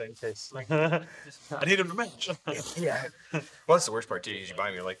from the same case. I need them to match. Yeah. Well, that's the worst part too. Is you buy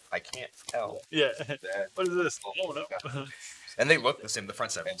them, you're like, I can't tell. Yeah. What is this? Oh no. And they look the same. The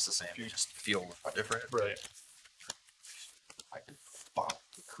front side is the same. You just feel different. Right. I can spot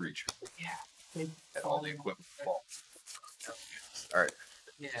the creature. Yeah. And all the equipment falls. All right.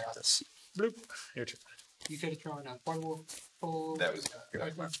 Yeah. That's Bloop. Your turn. You could have thrown a portable full. That was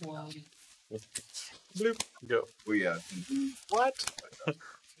good. One. Bloop. Go. We What?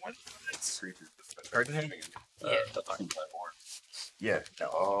 one creature. Card in hand? Yeah. Yeah.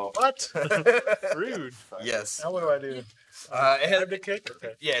 No. What? Rude. Yes. Now what do I do? It has Big kick?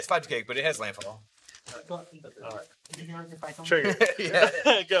 Okay. yeah, it's 5 to kick, but it has landfall. Trigger. Yeah.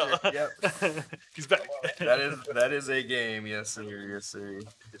 Go. Yep. He's back. That is a game. Yes, sir. Yes, sir.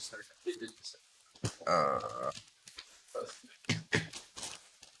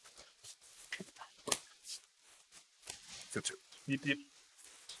 Yep, yep.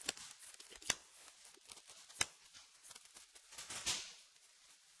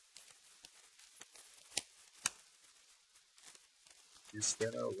 Is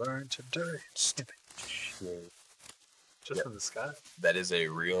that I'll learn to do it. Stupid. Just in the sky. That is a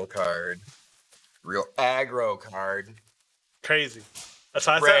real card. Real aggro card. Crazy. That's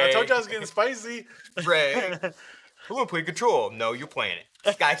how I said. I Ray. told you I was getting spicy. Ray. Who gonna play control? No, you're playing it.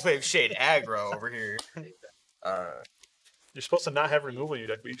 This guy plays shade aggro over here. You're supposed to not have removal in your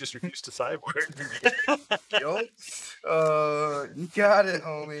deck, but you just refuse to sideboard. Yo. You got it,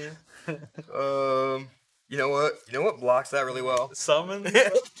 homie. You know what? You know what blocks that really well? Summon.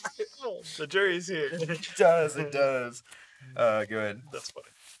 Oh, the jury's here. It does. It does. Go ahead. That's funny.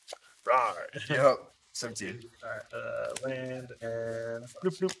 Rawr. Yep. 17. Land and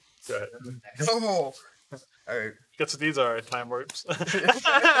bloop bloop. Go ahead. No. All right. Guess what these are? Time warps.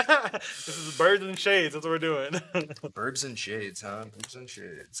 This is birds and shades. That's what we're doing. Burbs and shades, huh? Burbs and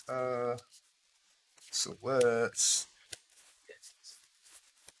shades. So let's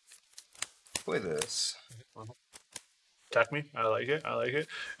play this. Attack me. I like it. I like it.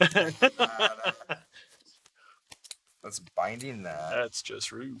 Let's binding that. That's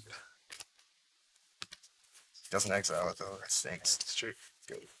just rude. Doesn't exile it though. That stinks. It's true.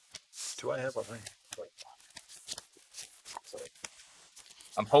 Good. Do I have a ring?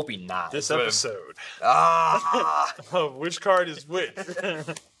 I'm hoping not. This But- episode Ah! of which card is which?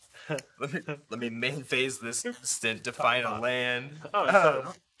 let me main phase this stint to find a land.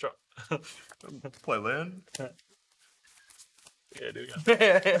 Oh, drop. Play land. Yeah, dude.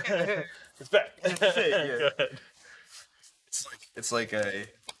 It's back. Yeah. Go ahead. It's like I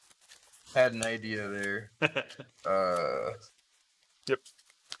had an idea there. Yep.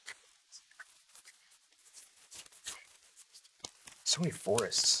 So many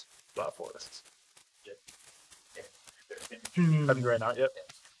forests. Lot forests. Haven't ran out yet.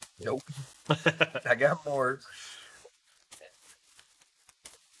 Nope. I got more.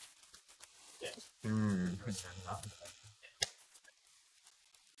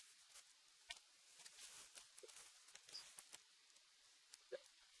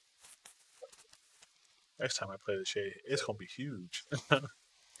 Next time I play the shade, it's gonna be huge.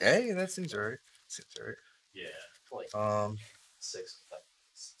 Hey, that seems alright. Seems alright. Yeah. Like Um, 6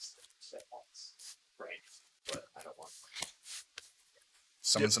 at once. Right. But I don't want.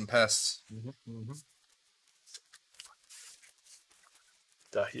 summon some pests.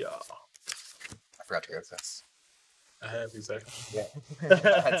 Dahlia. I forgot to grab pests. I have exactly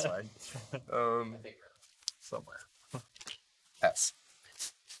That's fine. I think somewhere. Pests.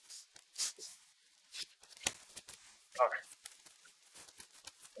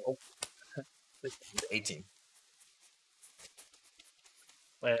 Oh. 18.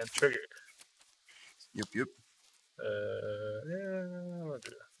 And trigger. Yep. Yeah,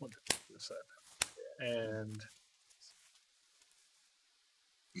 we'll do this side. And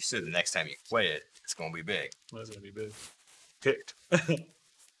You said the next time you play it, it's gonna be big. that's gonna be big. Kicked.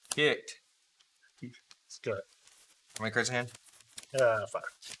 Kicked. Let's go. How many cards in hand? 5.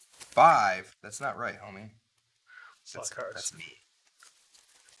 5. That's not right, homie. It's a lot of cards. That's me.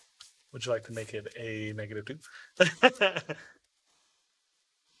 Would you like to make it a -2?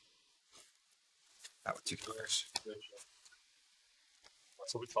 Not with 2 colors.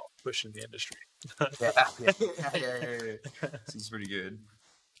 That's what we call pushing the industry. Yeah. This is pretty good.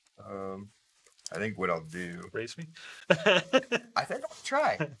 I think what I'll do. Race me? I think I'll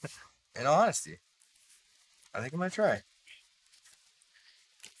try. In all honesty, I think I'm gonna try.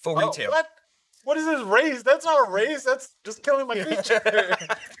 Full retail. What? What is this race? That's not a race. That's just killing my creature.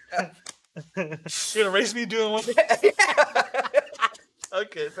 You're gonna race me doing one?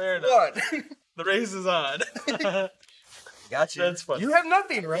 Okay, fair enough. What? The race is on. Gotcha. That's funny. You have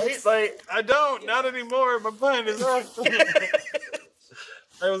nothing, right? Like I don't. Not anymore. My plan is up.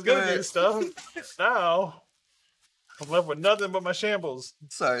 I was gonna do stuff. Now I'm left with nothing but my shambles.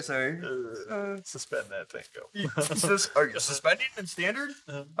 sorry. Suspend that thing. Go. Are you suspending in standard?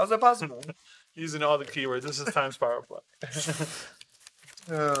 How's that possible? Using all the keywords. This is times power play. At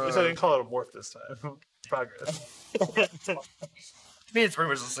least I didn't call it a morph this time. Progress. To me, it's pretty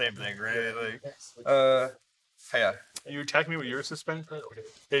much the same thing, right? Like, yeah. You attack me with your suspend? Okay.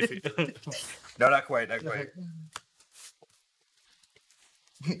 8 feet. No, not quite. I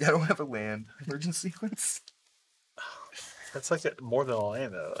don't have a land emergency sequence. That's like more than a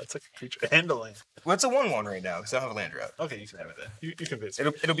land, though. That's like a creature and a land. Well, it's a 1/1 right now because I don't have a land drop. Okay, you can have it then. You convince me.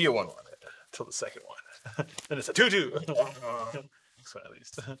 It'll be a 1/1. Till the second one. Then it's a 2/2. So at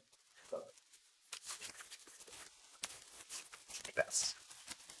least. That's.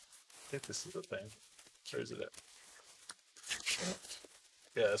 I think this is the thing. Or is it it?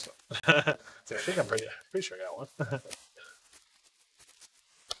 Yeah, that's one. So I think I'm pretty sure I got one.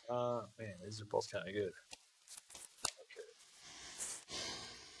 Man, these are both kind of good. Okay.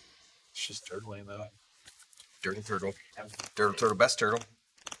 It's just turtling though. Dirty turtle. Dirty turtle, best turtle.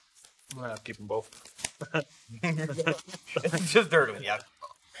 I'm gonna have to keep them both. Just turtle, yeah.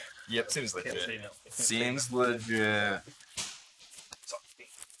 Yep, seems legit. Seems legit.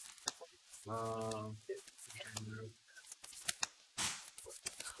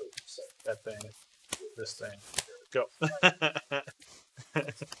 That thing. This thing. Go.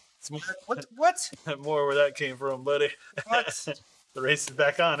 It's more, What? more where that came from, buddy. What? The race is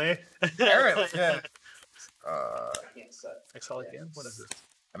back on, eh? Apparently, yeah. Exile again? What is this?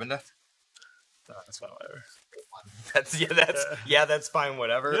 I'm in death. Oh, that's fine, whatever. That's fine,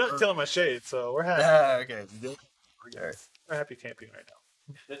 whatever. You're not killing my shade, so we're happy. Okay. Okay. We're happy camping right now.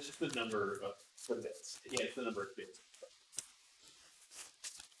 That's just the number of bits. Yeah, it's the number of bits.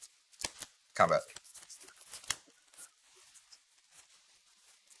 Combat.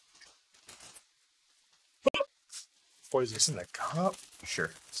 Poison. This in the cup?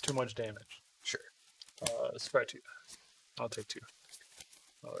 Sure. It's too much damage. Sure. Spry 2. I'll take 2.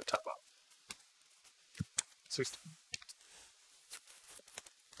 Top up. 16.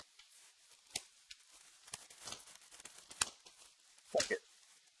 Fuck it.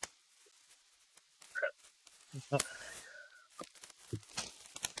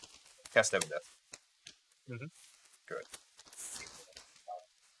 Cast Evan Death. Mm-hmm. Good.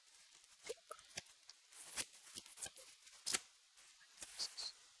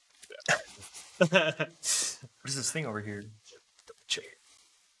 What is this thing over here? Check.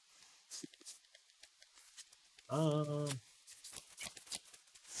 Um.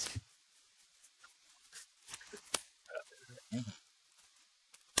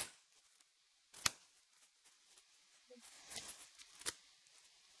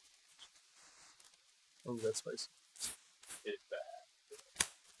 Oh, that's spicy. It's bad.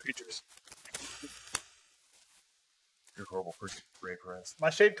 Creatures. You're a horrible person. Ray Perez. My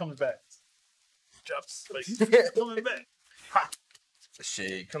shade comes back. Drops. Like, coming back. The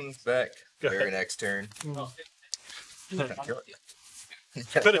shade comes back. Go Very ahead. next turn.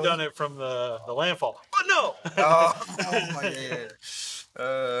 Could have done it from the landfall. But no! Oh my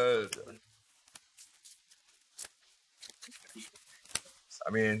god. I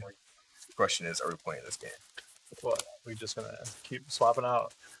mean, the question is, are we playing this game? What? We just gonna keep swapping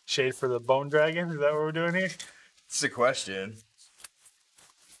out shade for the bone dragon? Is that what we're doing here? It's the question.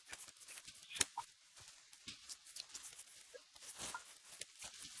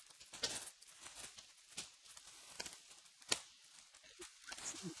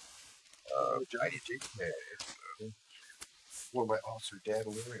 I need to one of my officer dad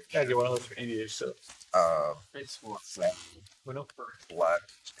will wear it. Yeah, get one of those for EDH stuff. Flat, We know. black.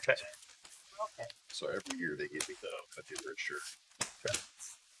 Okay. So every year they give me a different shirt.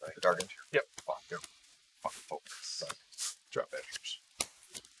 Right. The darkened. Yep. Fuck them. Fucking focus. Drop editors.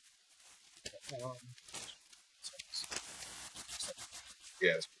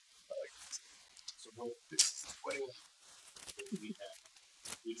 Yeah, it's I like this. So this is the way.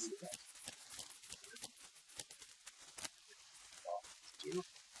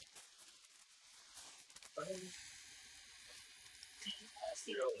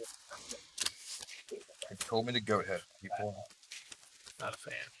 They told me to goat head, people. Not a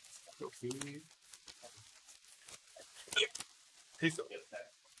fan. He's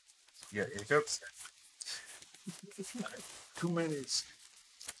Yeah, hiccups. too many.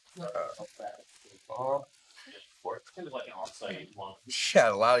 Kind of like an offsite one.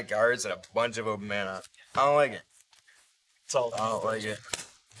 Got a lot of guards and a bunch of open mana. I don't like it. It's all I don't like it.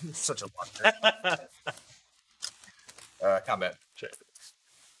 It's such a lot. Combat. check.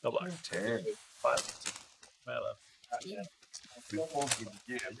 No block. 10. 5. Mana. I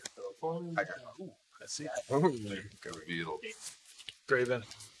got I see. Got revealed. Graven.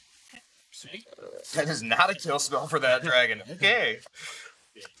 That is not a kill spell for that dragon. Okay.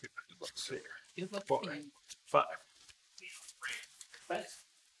 4. 5.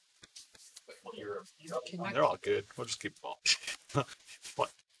 They're all good. We'll just keep them all. 1,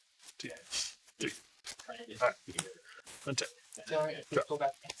 2, 3. Alright. Untap. Sorry, go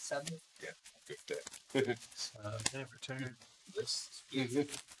back to 7. Yeah, good day. Return. This.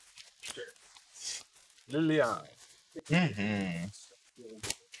 Lilian. Mm-hmm.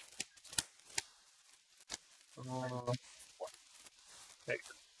 Hey.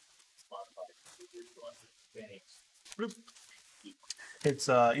 Bloop. It's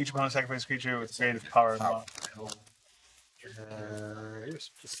each opponent sacrifice creature with creative power. Here's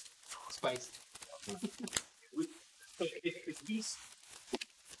just Spice.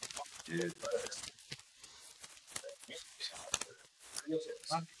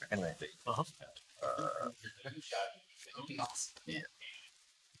 Anyway. uh-huh.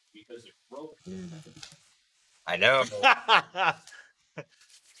 I know.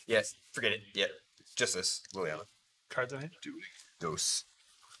 Yes, forget it. Yeah, just this, Liliana. Cards in hand. Dose.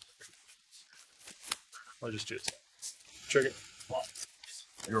 I'll just do this. Trigger.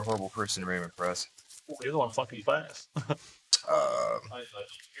 You're a horrible person, Raymond Press. You're the one fucking fast. I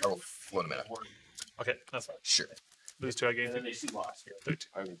will float a minute. Okay, that's fine. Sure. Lose 2, I gain 2. 2.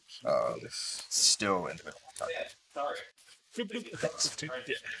 Still in the middle. Sorry. Bloop, bloop. That's 2.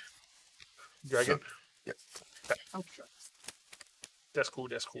 Yeah. Dragon. Yep. Okay. That's cool.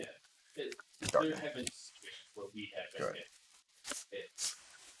 That's cool. There have been situations where we have Go been hit.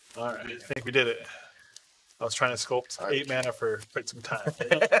 All right. I think we did it. I was trying to sculpt 8 mana for quite some time.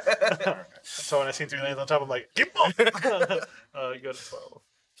 So when I seen 3 lands on top, I'm like, keep them. You go to 12.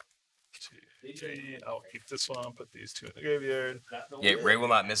 2, 3. I'll keep this one. Put these 2 in the graveyard. Yeah, Ray will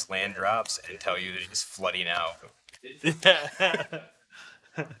not miss land drops and tell you that he's flooding out.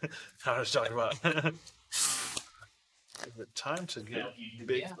 I was talking about. Is it time to get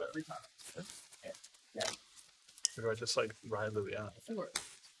big? Or do I just like ride Liliana?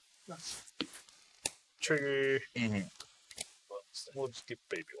 Trigger. Mm-hmm. We'll just keep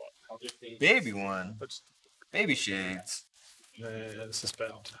baby one. Baby one. Let's Baby shades.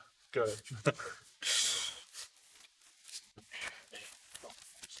 suspend. Go ahead.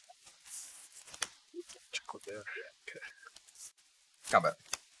 Check what they are. Okay. Combat.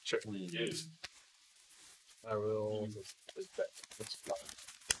 Sure. I will.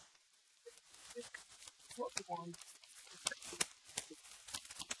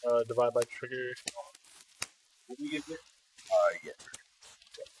 Divide by trigger. Yeah.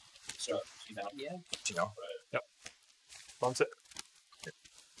 Yeah. You know. Bounce it.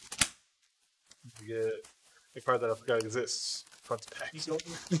 You get a card that I forgot exists. Front to back.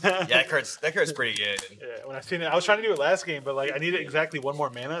 Yeah, that card's pretty good. Yeah, when I seen it, I was trying to do it last game, but like I needed exactly one more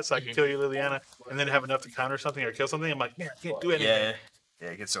mana so I could kill you, Liliana, and then have enough to counter something or kill something. I'm like, man, I can't do anything. Yeah,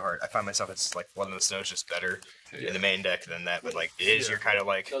 it gets so hard. I find myself it's like Blood in the Snow is just better in the main deck than that, but like it is your kind of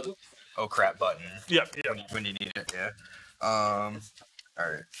like oh crap button. Yep. When you need it. Yeah. All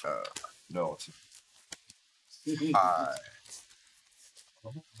right. No.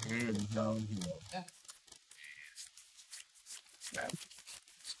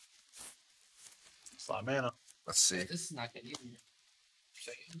 It's a lot of mana. Let's see. This is not good either.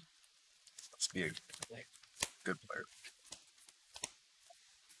 Let's be a good player.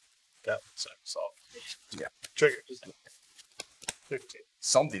 That one's solved. Yeah. Trigger. 15.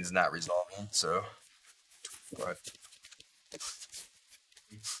 Something's not resolving, so. But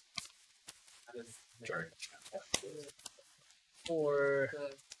Sorry. 4,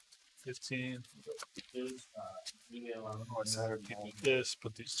 15. Keep this,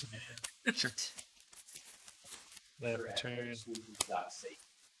 put these two in. sure. Then return. Is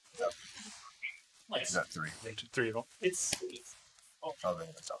that 3? 3 of them. It's Oh, then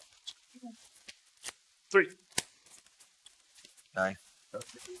that's all. 3. 9.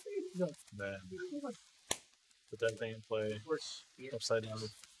 Then put that thing in play. Upside down.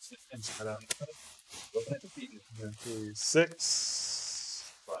 Inside out. Then 3,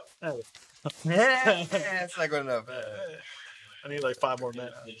 6. That's not good enough. I need like 5 more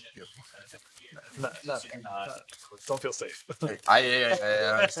minutes. Not, don't feel safe. I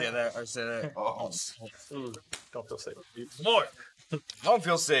understand that. Oh, Don't feel safe. More. I don't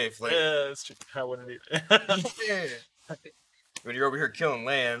feel safe. Like, Yeah, that's true. I wouldn't either. when you're over here killing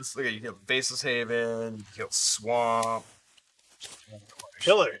lands, look at you kill Baseless Haven, you kill Swamp.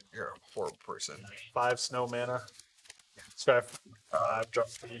 Killer. You're a horrible person. 5 snow mana. Scrap. 5 drop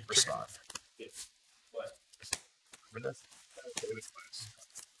 3. Respond.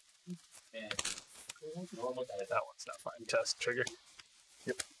 That one's not fine. Test trigger.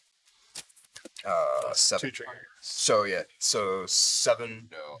 7. 2 triggers. So yeah, so 7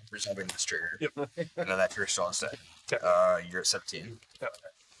 resolving this trigger. Yep. And then that trigger still on set. Okay. You're at 17. Yep.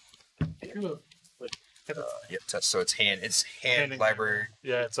 Yep. So it's hand Handing. library.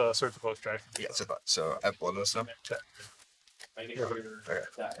 Yeah, it's a surgical extract. Yeah. So I have blood in this now.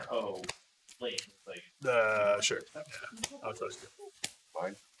 Sure. Yeah. I'll trust you.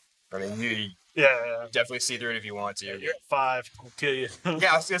 Fine. I mean, you Yeah. definitely see through it if you want to. You're at 5. I'll kill you.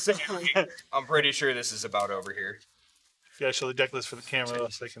 Yeah, I was gonna say. I'm pretty sure this is about over here. You gotta show the deck list for the camera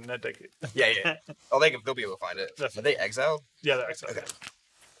so they can net deck it. Yeah. Oh, they'll be able to find it. Definitely. Are they exiled? Yeah, that's okay.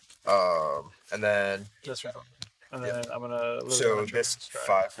 And then That's right. And then I'm gonna. so this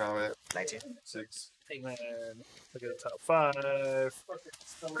 5, Comment. 19. 6. And then look at the top 5.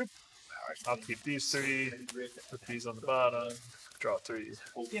 I'll keep these 3. Put these on the bottom. Draw 3.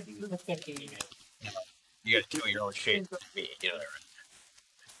 You gotta kill your own shade. You know that,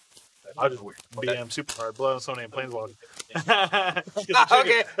 I'll just BM super hard. Blow on Sony and Planeswalker.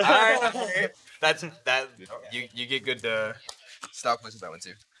 Okay, all right. That's that. You get good style points with that one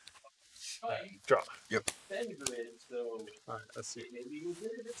too. Draw. Yep. Alright, let's see.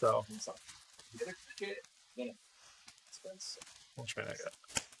 So, how much mana I got?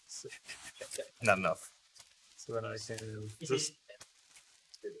 Let's see. Not enough. So then I can. Is this?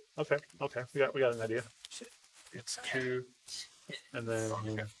 Okay. We got an idea. It's 2, and then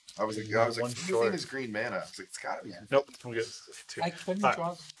I was like, One this short. thing is green mana. I was like, it's gotta be. nope. I'm good. 2. I couldn't Alright.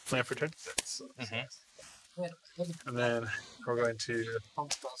 draw. Plan for turn. Mm-hmm. And then we're going to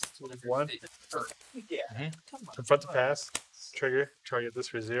 1 Yeah. confront the pass. Trigger. Target this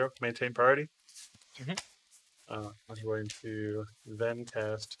for 0. Maintain priority. Mhm. I'm going to then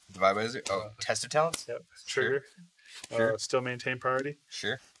cast. Divide by 0. Oh, test of talents. Yep. Trigger. Sure. Still maintain priority.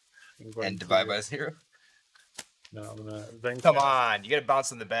 Sure. I'm going And divide to- by 0. No, I'm gonna then Come cast- on, you gotta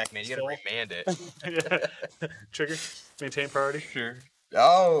bounce in the back, man. You gotta Still? remand it. Yeah. Trigger. Maintain priority. Sure.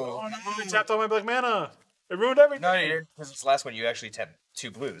 Oh. I tapped all my black mana. It ruined everything. No, because this last one you actually tapped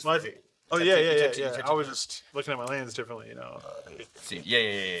 2 blues. Well, oh Tapped yeah, two- yeah, you yeah, tapped two- you yeah. tapped I two was blues. just looking at my lands differently, you know. See,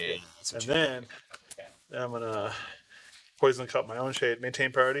 yeah. That's what And you- then I'm gonna poison cup my own shade.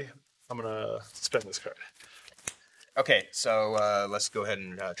 Maintain priority. I'm gonna spend this card. Okay, so let's go ahead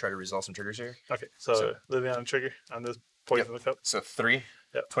and try to resolve some triggers here. Okay, so Liliana trigger on this poison the cup, So 3,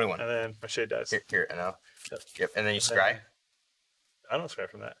 Yep. 21. and then my shade dies. Here, and now. Yep. Yep, and then you scry. I don't scry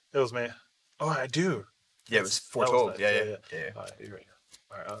from that. It was me. Oh, I do. Yeah, it was That was foretold. nice. Yeah. All right, you're right.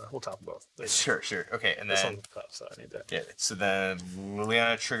 All right, we'll top them both. Sure. Okay, and This then one's top, so I need that. yeah. So then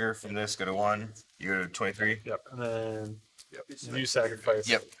Liliana trigger from this go to 1. You go to 23. Yep, and then you sacrifice.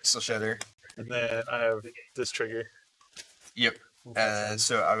 Yep. Still shatter. And then I have this trigger. Yep.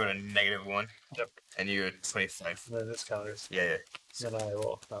 So I'll go to -1. Yep. And you go 25. And then this counters. Yeah. Then I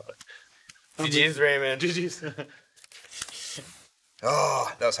will. Not GG's, Raymond. GG's.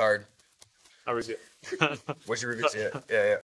 Oh, that was hard. I'll read it. What's your review? Yeah.